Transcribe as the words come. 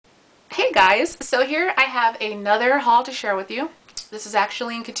Hey guys, so here I have another haul to share with you. This is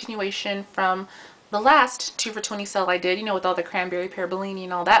actually in continuation from the last 2 for 20 sale I did, with all the cranberry pear Bellini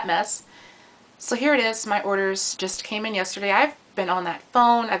and all that mess. So here it is, my orders just came in yesterday. I've been on that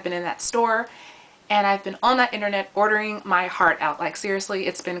phone, I've been in that store, and I've been on that internet ordering my heart out. Like seriously,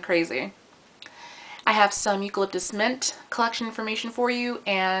 it's been crazy. I have some eucalyptus mint collection information for you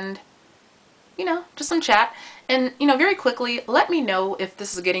and just some chat. And, very quickly, let me know if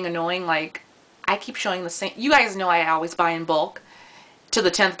this is getting annoying. Like, I keep showing the same. You guys know I always buy in bulk to the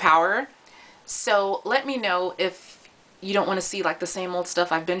 10th power. So let me know if you don't want to see like the same old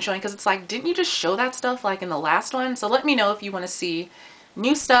stuff I've been showing. Because it's like, didn't you just show that stuff like in the last one? So let me know if you want to see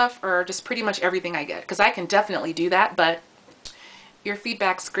new stuff or just pretty much everything I get. Because I can definitely do that. But your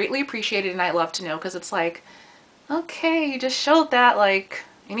feedback's greatly appreciated and I love to know. Because it's like, okay, you just showed that. Like,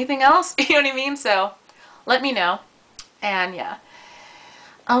 anything else? You know what I mean? So let me know. And yeah,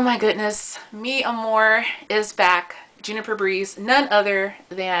 oh my goodness, Mi Amor is back. Juniper Breeze, none other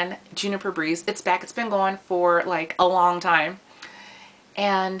than Juniper Breeze. It's back. It's been going for like a long time,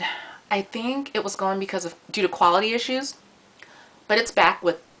 and I think it was going due to quality issues, but it's back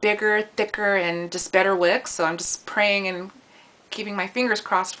with bigger, thicker, and just better wicks. So I'm just praying and keeping my fingers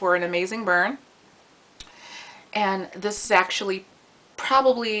crossed for an amazing burn. And this is actually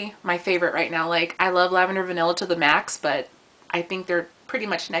probably my favorite right now. Like, I love lavender vanilla to the max, but I think they're pretty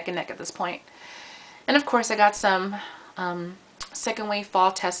much neck and neck at this point. And of course I got some second wave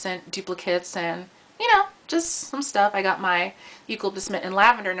fall tessent duplicates and just some stuff. I got my eucalyptus mint and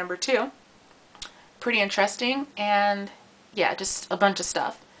lavender #2, pretty interesting, and yeah, just a bunch of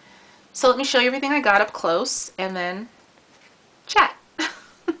stuff. So let me show you everything I got up close and then chat.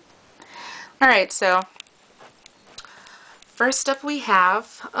 Alright, so first up we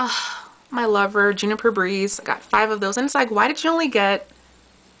have my lover, Juniper Breeze. I got 5 of those. And it's like, why did you only get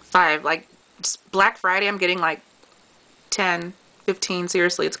 5? Like, just Black Friday, I'm getting like 10, 15.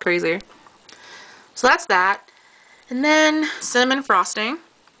 Seriously, it's crazy. So that's that. And then cinnamon frosting.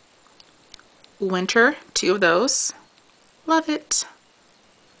 Winter, 2 of those. Love it.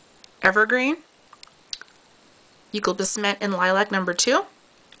 Evergreen. Eucalyptus mint and lilac #2.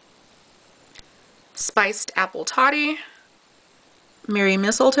 Spiced apple toddy. Merry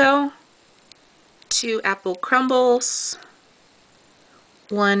mistletoe. 2 apple crumbles.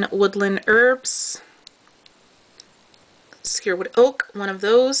 1 woodland herbs. Cedarwood oak, 1 of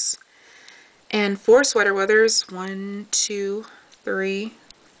those. And 4 sweater weathers. 1, 2, 3,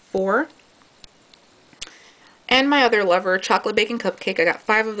 4. And my other lover, chocolate bacon cupcake. I got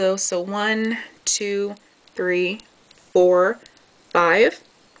 5 of those. So 1, 2, 3, 4, 5.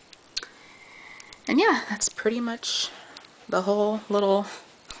 And yeah, that's pretty much the whole little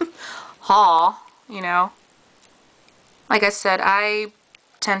haul, Like I said, I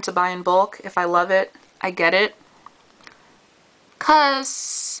tend to buy in bulk. If I love it, I get it.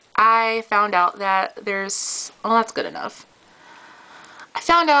 Because I found out that well, that's good enough. I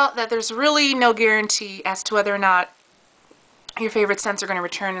found out that there's really no guarantee as to whether or not your favorite scents are going to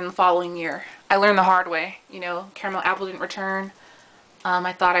return in the following year. I learned the hard way. Caramel apple didn't return.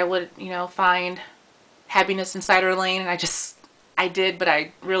 I thought I would, find happiness in Cider Lane, and I did, but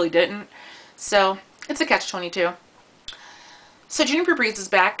I really didn't. So it's a catch-22. So Juniper Breeze is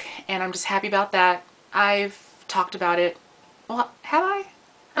back, and I'm just happy about that. I've talked about it. Well, have I?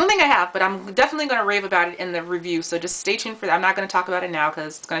 I don't think I have, but I'm definitely going to rave about it in the review, so just stay tuned for that. I'm not going to talk about it now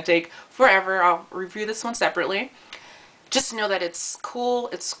because it's going to take forever. I'll review this one separately. Just know that it's cool,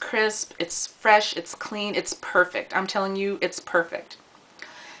 it's crisp, it's fresh, it's clean, it's perfect. I'm telling you, it's perfect.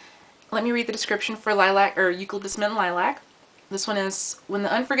 Let me read the description for lilac or eucalyptus mint and lilac. This one is, when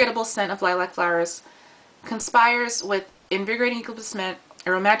the unforgettable scent of lilac flowers conspires with invigorating eucalyptus mint,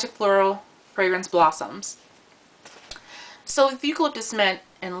 a romantic floral fragrance blossoms. So with eucalyptus mint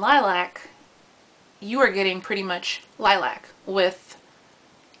and lilac, you are getting pretty much lilac with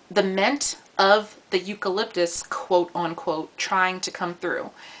the mint of the eucalyptus, quote unquote, trying to come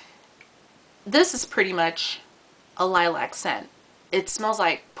through. This is pretty much a lilac scent. It smells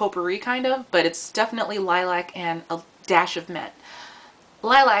like potpourri kind of, but it's definitely lilac and a dash of mint.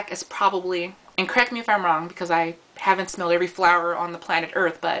 Lilac is probably, and correct me if I'm wrong because I haven't smelled every flower on the planet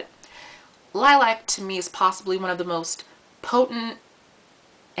Earth, but lilac to me is possibly one of the most potent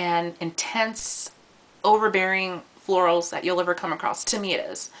and intense, overbearing florals that you'll ever come across. To me it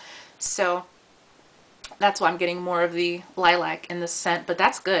is. So that's why I'm getting more of the lilac in this scent, but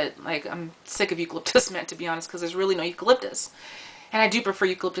that's good. Like, I'm sick of eucalyptus mint, to be honest, because there's really no eucalyptus. And I do prefer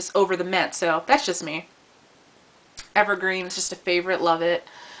eucalyptus over the mint, so that's just me. Evergreen is just a favorite, love it.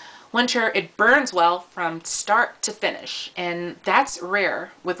 Winter, it burns well from start to finish, and that's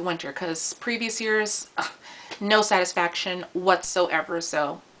rare with winter because previous years, no satisfaction whatsoever.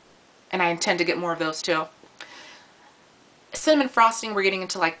 So, and I intend to get more of those too. Cinnamon frosting, we're getting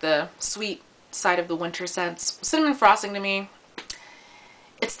into like the sweet side of the winter scents. Cinnamon frosting to me,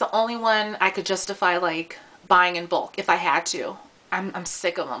 it's the only one I could justify like buying in bulk if I had to. I'm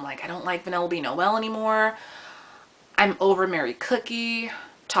sick of them. Like, I don't like Vanilla Bean Noel anymore. I'm over Mary Cookie,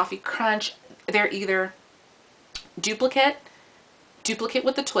 Toffee Crunch. They're either duplicate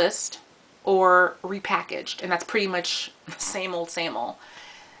with a twist, or repackaged, and that's pretty much the same old,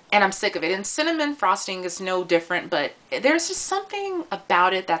 and I'm sick of it. And cinnamon frosting is no different, but there's just something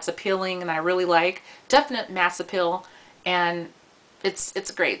about it that's appealing and I really like. Definite mass appeal, and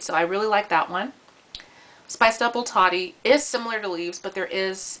it's great. So I really like that one. Spiced Apple Toddy is similar to Leaves, but there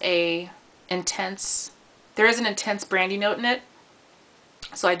is an intense brandy note in it.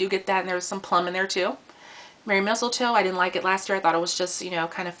 So I do get that, and there's some plum in there too. Merry Mistletoe, I didn't like it last year. I thought it was just, you know,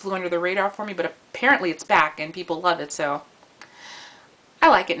 kind of flew under the radar for me, but apparently it's back and people love it, so I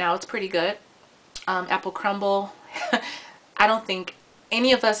like it now. It's pretty good. Apple Crumble, I don't think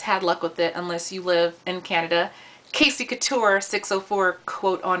any of us had luck with it unless you live in Canada. Casey Couture 604,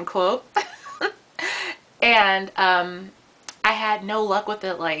 quote unquote. And I had no luck with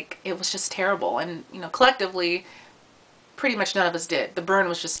it. Like, it was just terrible, and you know, collectively pretty much none of us did. The burn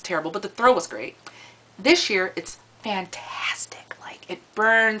was just terrible, but the throw was great. This year it's fantastic. Like, it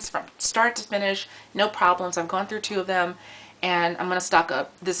burns from start to finish, no problems. I've gone through 2 of them, and I'm gonna stock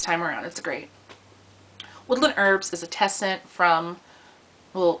up this time around. It's great. Woodland Herbs is a test scent from,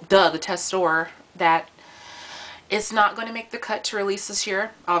 well, the test store that is not going to make the cut to release this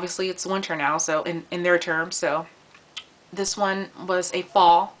year. Obviously it's winter now, so in their terms. So this one was a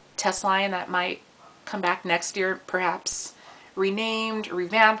fall test line that might come back next year, perhaps renamed,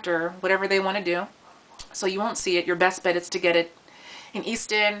 revamped, or whatever they want to do. So you won't see it. Your best bet is to get it in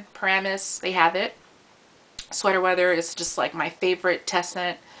Easton, Paramus. They have it. Sweater Weather is just like my favorite test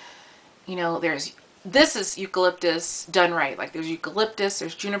scent. You know, this is eucalyptus done right. Like, there's eucalyptus,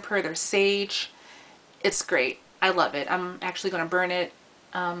 there's juniper, there's sage. It's great. I love it. I'm actually going to burn it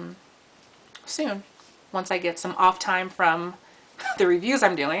soon, once I get some off time from the reviews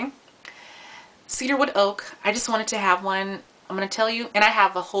I'm doing. Cedarwood Oak, I just wanted to have one. I'm going to tell you, and I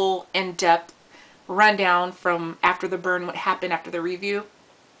have a whole in-depth rundown from after the burn, what happened after the review.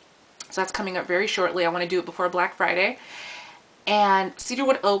 So that's coming up very shortly. I want to do it before Black Friday. And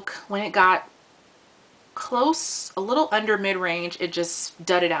Cedarwood Oak, when it got close, a little under mid-range, it just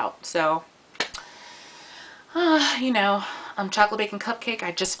dudded out. So, you know, Chocolate Bacon Cupcake,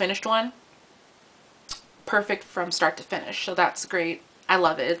 I just finished one. Perfect from start to finish. So that's great. I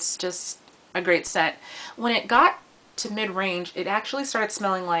love it. It's just a great scent. When it got to mid-range, it actually started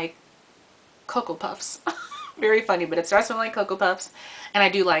smelling like Cocoa Puffs. Very funny, but it starts smelling like Cocoa Puffs, and I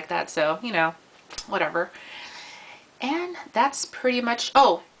do like that, so, you know, whatever. And that's pretty much,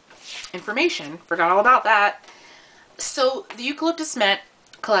 oh, information, forgot all about that. So the Eucalyptus Mint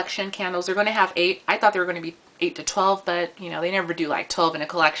collection candles are going to have 8. I thought they were going to be 8 to 12, but, you know, they never do like 12 in a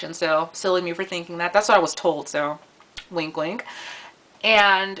collection, so silly me for thinking that. That's what I was told, so wink wink.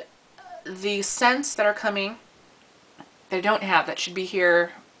 And the scents that are coming, that I don't have, that should be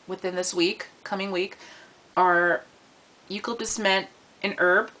here within this week, coming week, are Eucalyptus Mint and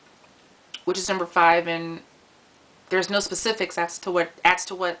Herb, which is number 5, and there's no specifics as to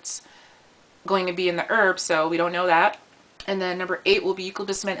what's going to be in the herb, so we don't know that. And then number 8 will be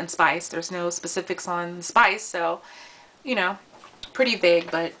Eucalyptus Mint and Spice. There's no specifics on the spice, so, you know, pretty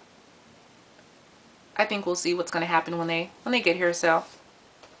vague, but I think we'll see what's going to happen when they get here, so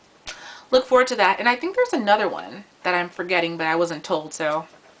look forward to that. And I think there's another one that I'm forgetting, but I wasn't told, so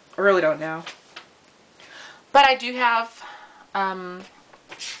I really don't know. But I do have 5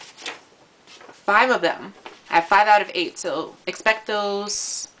 of them. I have 5 out of 8, so expect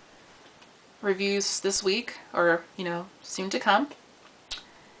those reviews this week, or, you know, soon to come.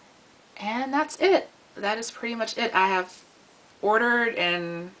 And that's it. That is pretty much it. I have ordered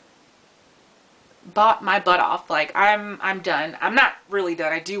and bought my butt off. Like, I'm done. I'm not really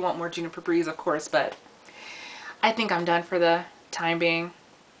done. I do want more Juniper Breeze, of course, but I think I'm done for the time being.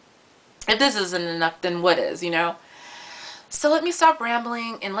 If this isn't enough, then what is, you know? So let me stop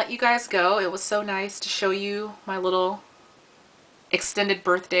rambling and let you guys go. It was so nice to show you my little extended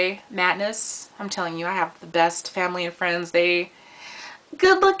birthday madness. I'm telling you, I have the best family and friends. They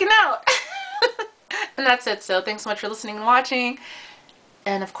good looking out. And that's it. So thanks so much for listening and watching.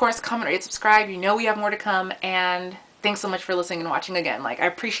 And of course, comment, rate, subscribe. You know we have more to come. And thanks so much for listening and watching again. Like, I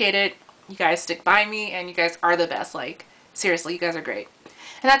appreciate it. You guys stick by me and you guys are the best. Like, seriously, you guys are great.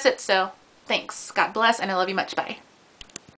 And that's it. So thanks. God bless, and I love you much. Bye.